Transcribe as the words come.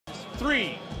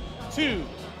3, 2,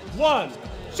 1,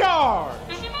 charge!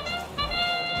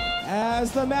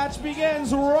 As the match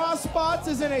begins, Rossbots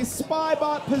is in a spy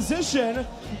bot position.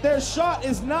 Their shot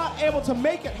is not able to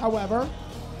make it, however.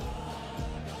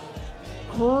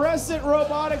 Crescent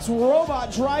Robotics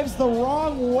robot drives the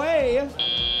wrong way,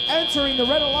 entering the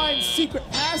Red Alliance secret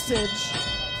passage.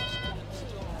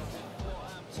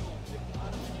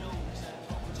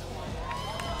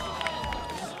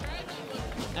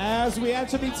 As we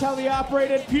enter the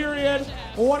teleoperated period,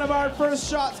 one of our first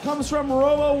shots comes from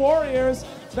Robo Warriors.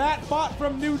 That bot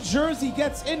from New Jersey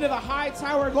gets into the high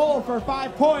tower goal for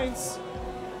 5 points.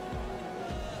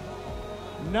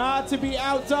 Not to be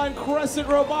outdone, Crescent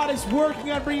Robotics working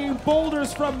on bringing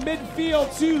boulders from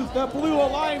midfield to the Blue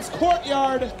Alliance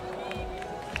courtyard.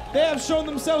 They have shown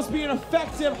themselves to be an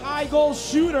effective high goal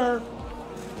shooter.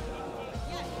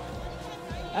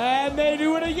 And they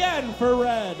do it again for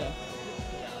Red.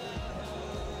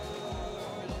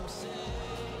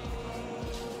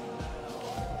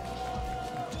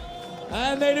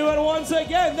 And they do it once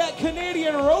again. That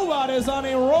Canadian robot is on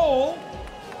a roll.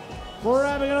 We're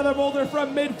having another boulder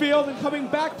from midfield and coming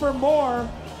back for more.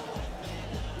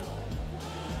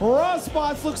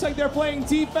 Rossbots looks like they're playing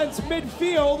defense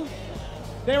midfield.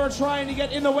 They were trying to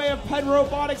get in the way of Penn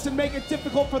Robotics and make it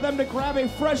difficult for them to grab a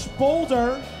fresh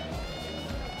boulder.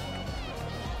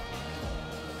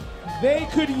 They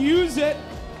could use it.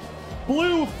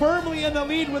 Blue firmly in the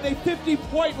lead with a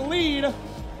 50-point lead.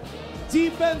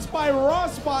 Defense by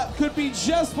Rossbot could be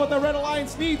just what the Red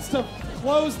Alliance needs to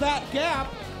close that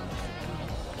gap.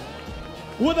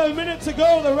 With a minute to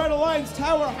go, the Red Alliance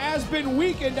tower has been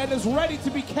weakened and is ready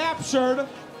to be captured.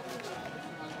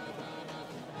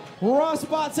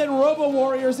 Rossbots and Robo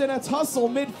Warriors in a tussle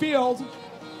midfield.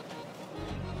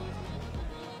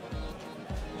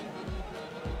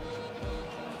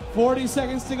 .40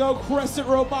 seconds to go. Crescent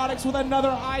Robotics with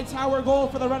another high tower goal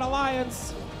for the Red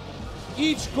Alliance.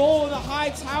 Each goal in the high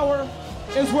tower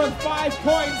is worth 5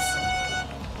 points.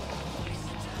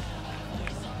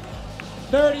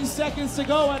 30 seconds to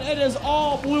go, and it is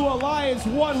all Blue Alliance,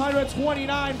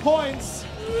 129 points.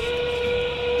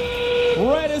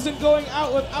 Red isn't going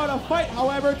out without a fight,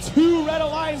 however. 2 Red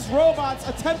Alliance robots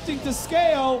attempting to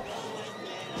scale.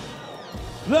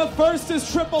 The first is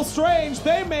Triple Strange,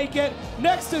 they make it.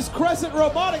 Next is Crescent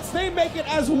Robotics, they make it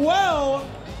as well.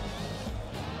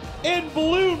 In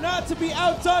blue, not to be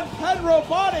outdone, Penn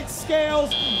Robotics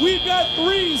scales. We've got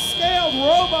 3 scaled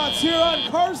robots here on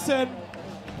Carson.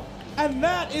 And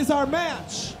that is our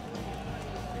match.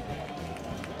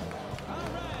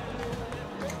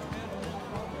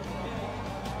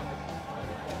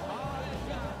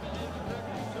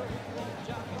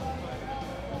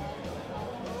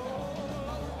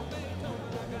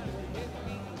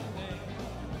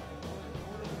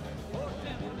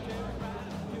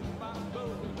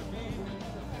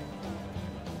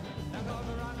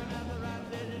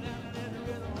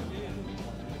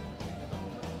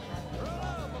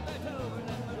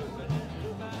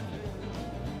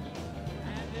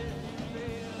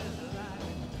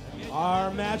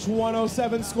 Our match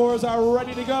 107 scores are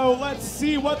ready to go. Let's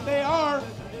see what they are.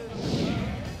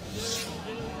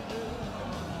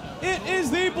 It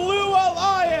is the Blue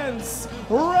Alliance.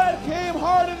 Red came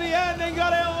hard in the end and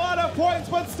got a lot of points,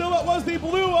 but still it was the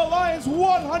Blue Alliance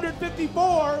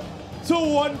 154 to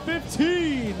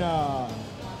 115.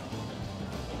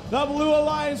 The Blue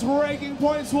Alliance ranking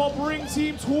points will bring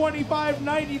Team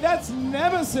 2590, that's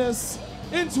Nemesis,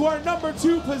 into our number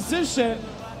 2 position.